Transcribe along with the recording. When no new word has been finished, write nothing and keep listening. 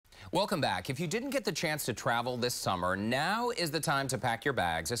Welcome back. If you didn't get the chance to travel this summer, now is the time to pack your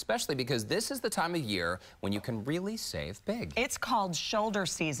bags, especially because this is the time of year when you can really save big. It's called shoulder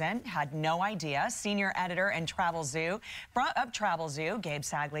season. Had no idea. Senior editor and TravelZoo of TravelZoo, Gabe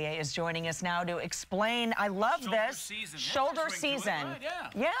Saglie, is joining us now to explain. I love this. Shoulder season. Right, yeah.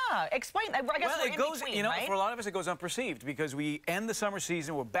 Yeah. Explain. I guess well, we're it goes, between, you know, right? for a lot of us, it goes unperceived because we end the summer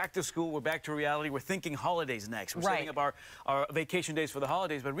season. We're back to school. We're back to reality. We're thinking holidays next. We're setting up our vacation days for the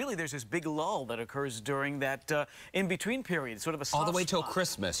holidays, but really there's this big lull that occurs during that in-between period, sort of a soft all the way till spot.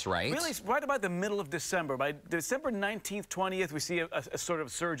 Christmas, right? Really, right about the middle of December. By December 19th, 20th, we see a sort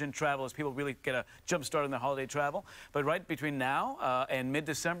of surge in travel as people really get a jump start on their holiday travel. But right between now and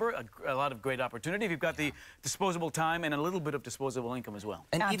mid-December, a lot of great opportunity. If you've got the disposable time and a little bit of disposable income as well.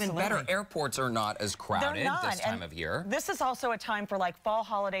 And Absolutely. even better, airports are not as crowded this time of year. This is also a time for like fall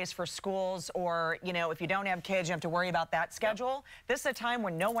holidays for schools, or, you know, if you don't have kids, you have to worry about that schedule. This is a time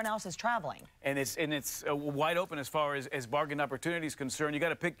when no one else is traveling. And it's wide open as far as bargain opportunity is concerned. You got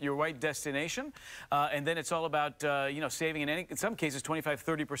to pick your right destination, and then it's all about you know, saving in some cases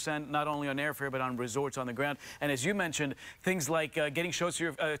 25–30%, not only on airfare but on resorts on the ground. And as you mentioned, things like getting shows to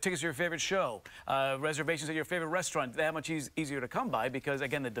your tickets to your favorite show, reservations at your favorite restaurant, that much easier to come by because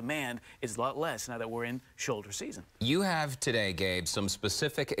again the demand is a lot less now that we're in shoulder season. You have today, Gabe, some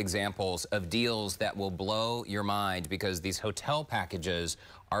specific examples of deals that will blow your mind because these hotel packages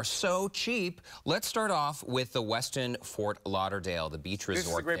are so cheap. Let's start off with the Westin Fort Lauderdale, the beach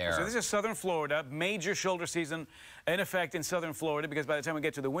resort there. So this is Southern Florida, major shoulder season in effect in Southern Florida because by the time we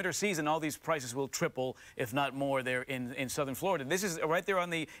get to the winter season, all these prices will triple, if not more, there in Southern Florida. This is right there on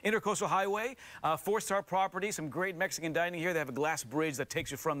the Intercoastal Highway, four-star property, some great Mexican dining here. They have a glass bridge that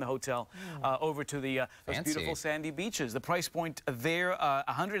takes you from the hotel over to the those beautiful sandy beaches. The price point there,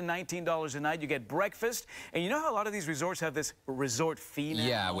 $119 a night. You get breakfast, and you know how a lot of these resorts have this resort fee now?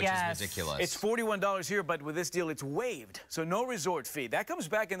 Yeah, which is ridiculous. It's $41 here, but with this deal, it's waived. So no resort fee. That comes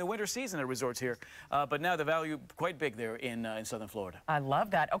back in the winter season at resorts here. But now the value quite big there in Southern Florida. I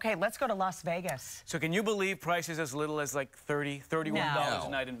love that. Okay, let's go to Las Vegas. So can you believe prices as little as like $31 a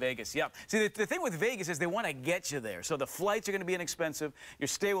night in Vegas? Yeah. See, the thing with Vegas is they want to get you there. So the flights are going to be inexpensive. Your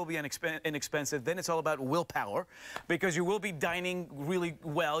stay will be inexpensive. Then it's all about willpower because you will be dining really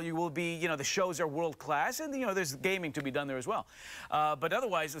well. You will be, you know, the shows are world class, and you know there's gaming to be done there as well. But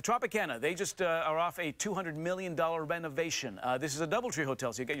otherwise, the Tropicana, they just are off a $200 million renovation. This is a DoubleTree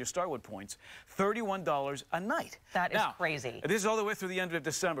hotel, so you get your Starwood points. $31 a night. That is crazy. This is all the way through the end of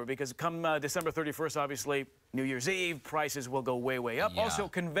December because come December 31st, obviously, New Year's Eve, prices will go way, way up. Yeah. Also,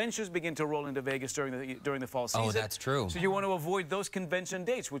 conventions begin to roll into Vegas during the fall season. Oh, that's true. So you want to avoid those convention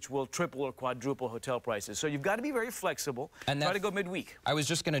dates, which will triple or quadruple hotel prices. So you've got to be very flexible. And try to go midweek. I was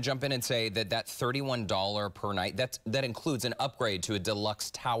just going to jump in and say that $31 per night, that includes an upgrade to a deluxe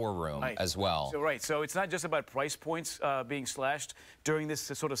tower room as well. So it's not just about price points being slashed during this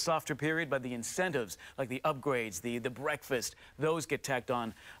sort of softer period, but the incentives, like the upgrades, the breakfast, those get tacked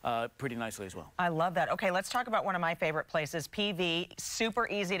on pretty nicely as well. I love that. Okay, let's talk about one of my favorite places, PV. Super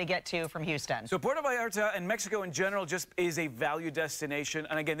easy to get to from Houston. So Puerto Vallarta and Mexico in general just is a value destination.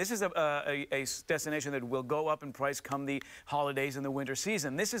 And again, this is a destination that will go up in price come the holidays and the winter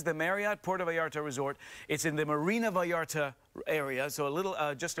season. This is the Marriott Puerto Vallarta Resort. It's in the Marina Vallarta area, so a little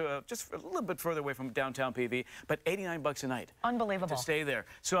just a little bit further away from downtown PV, but $89 a night. Unbelievable. To stay there.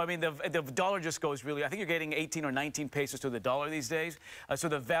 So I mean the dollar just goes really, I think you're getting 18 or 19 pesos to the dollar these days. So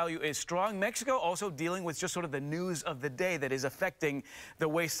the value is strong. Mexico also dealing with just sort of the news of the day that is affecting the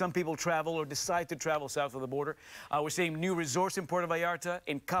way some people travel or decide to travel south of the border. We're seeing new resorts in Puerto Vallarta,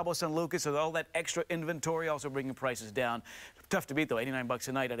 in Cabo San Lucas, so all that extra inventory also bringing prices down. Tough to beat though, $89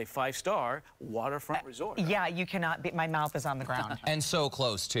 a night at a 5-star waterfront resort. Yeah, you cannot beat, my mouth is on the ground. And so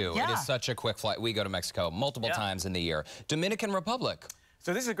close too. Yeah. It is such a quick flight. We go to Mexico multiple times in the year. Dominican Republic.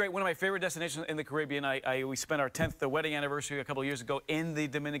 So this is great. One of my favorite destinations in the Caribbean. We spent our 10th wedding anniversary a couple of years ago in the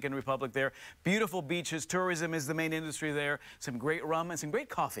Dominican Republic there. Beautiful beaches. Tourism is the main industry there. Some great rum and some great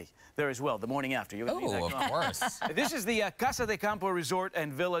coffee there as well the morning after. Oh, of course. This is the Casa de Campo Resort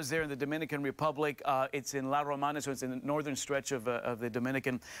and Villas there in the Dominican Republic. It's in La Romana, so it's in the northern stretch of the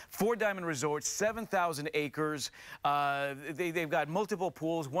Dominican. 4-diamond resort, 7,000 acres. They've got multiple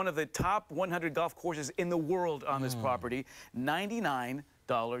pools. One of the top 100 golf courses in the world on this property. $99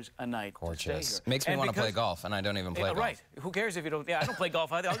 a night. Gorgeous. Makes me want to play golf, and I don't even play golf. Right. Who cares if you don't? Yeah, I don't play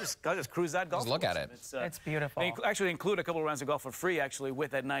golf either. I'll just cruise that golf. Just look at it. It's beautiful. They actually include a couple of rounds of golf for free, actually,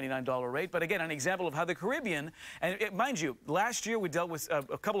 with that $99 rate. But again, an example of how the Caribbean, and mind you, last year we dealt with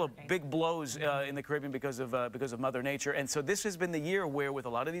a couple of big blows in the Caribbean because of Mother Nature, and so this has been the year where, with a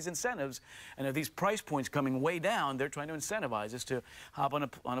lot of these incentives and these price points coming way down, they're trying to incentivize us to hop on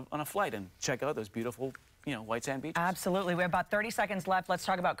a flight and check out those beautiful, white sand beaches. Absolutely. We have about 30 seconds left. Let's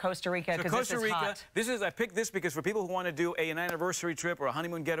talk about Costa Rica, because Costa Rica, hot. I picked this because for people who want to do an anniversary trip or a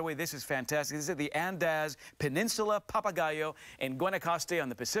honeymoon getaway, this is fantastic. This is the Andaz Peninsula Papagayo in Guanacaste on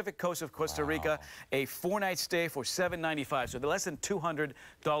the Pacific coast of Costa Rica. A 4-night stay for $795. So they're less than $200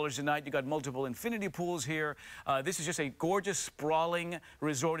 a night. You got multiple infinity pools here. This is just a gorgeous, sprawling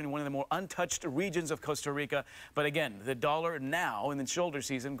resort in one of the more untouched regions of Costa Rica. But again, the dollar now in the shoulder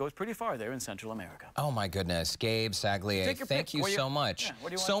season goes pretty far there in Central America. Oh my goodness. Gabe Saglie, thank you so much.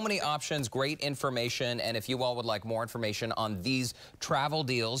 So many options, great information, and if you all would like more information on these travel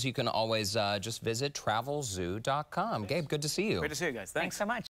deals, you can always just visit TravelZoo.com. Gabe, good to see you. Great to see you guys. Thanks So much.